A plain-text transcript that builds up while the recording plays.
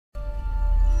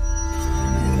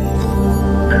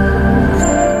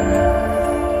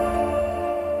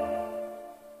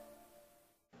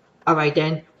Alright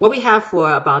then, what we have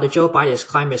for about the Joe Biden's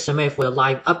climate summit for the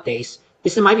live updates,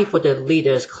 this might be for the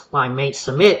leaders climate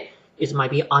summit, it might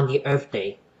be on the Earth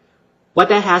Day. What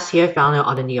that has here found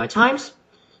on the New York Times.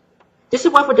 This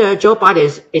is one for the Joe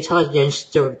Biden's intelligence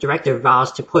director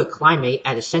vows to put climate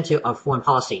at the center of foreign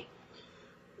policy.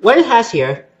 What it has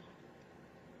here,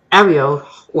 Avril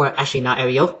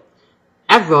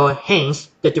Haines,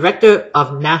 the director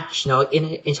of national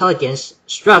intelligence,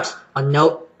 struck a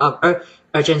note of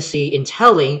urgency in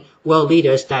telling world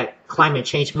leaders that climate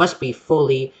change must be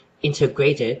fully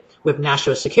integrated with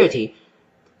national security.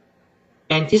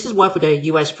 And this is what for the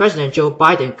U.S. President Joe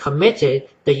Biden committed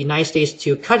the United States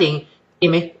to cutting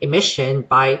emission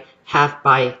by half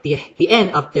by the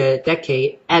end of the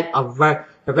decade at a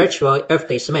virtual Earth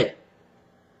Day summit.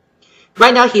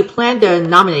 Right now, he planned to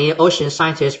nominate ocean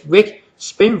scientist Rick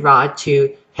Spinrad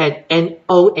to head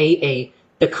NOAA,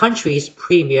 the country's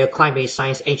premier climate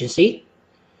science agency.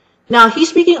 Now, he's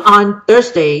speaking on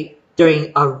Thursday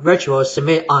during a virtual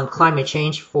summit on climate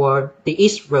change for the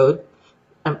East Road.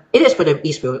 It is for the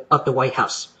East Road of the White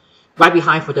House, right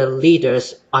behind for the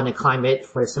leaders on the climate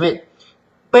for the summit.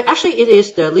 But actually, it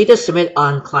is the leaders summit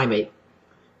on climate.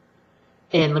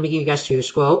 And let me give you guys to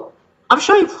scroll. I'm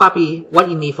showing probably what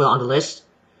you need for on the list.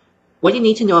 What you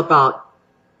need to know about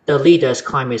the leaders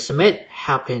climate summit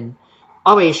happened.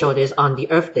 Already showed this on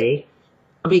the Earth Day.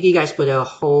 I'm gonna give you guys for the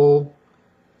whole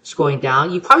scrolling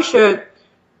down. You probably should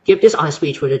give this on a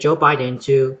speech for the Joe Biden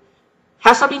to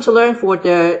have something to learn for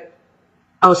the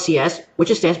LCS,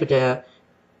 which stands for the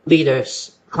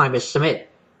Leaders Climate Summit.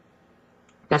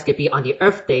 That's gonna be on the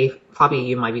Earth Day. Probably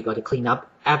you might be going to clean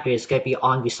up after it's gonna be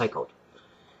on recycled.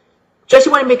 Just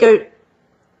want to make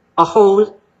a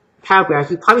whole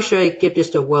paragraph. You probably should give this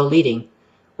to world leading,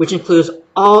 which includes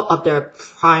all of the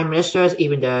prime ministers,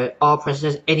 even the all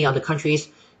presidents, any other countries,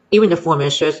 even the foreign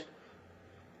ministers,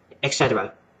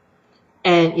 etc.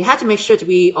 And you have to make sure to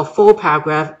be a full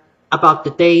paragraph about the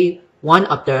day one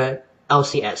of the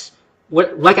LCS.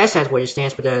 Like I said, what it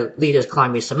stands for the Leaders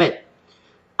Climate Summit.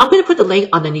 I'm going to put the link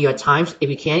on the New York Times if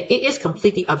you can. It is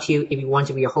completely up to you if you want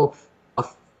to be a whole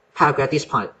paragraph this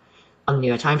part on the New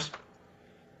York Times.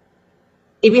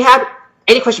 If you have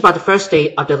any question about the first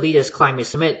day of the Leaders Climate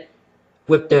Summit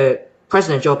with the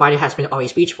President Joe Biden has been already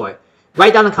speech for,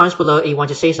 write down in the comments below if you want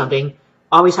to say something.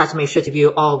 Always have to make sure to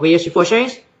view all videos before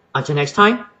sharing. Until next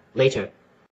time, later.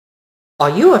 Are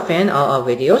you a fan of our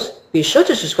videos? Be sure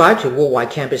to subscribe to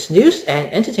Worldwide Campus News and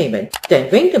Entertainment.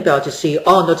 Then ring the bell to see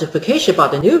all notifications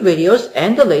about the new videos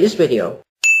and the latest video.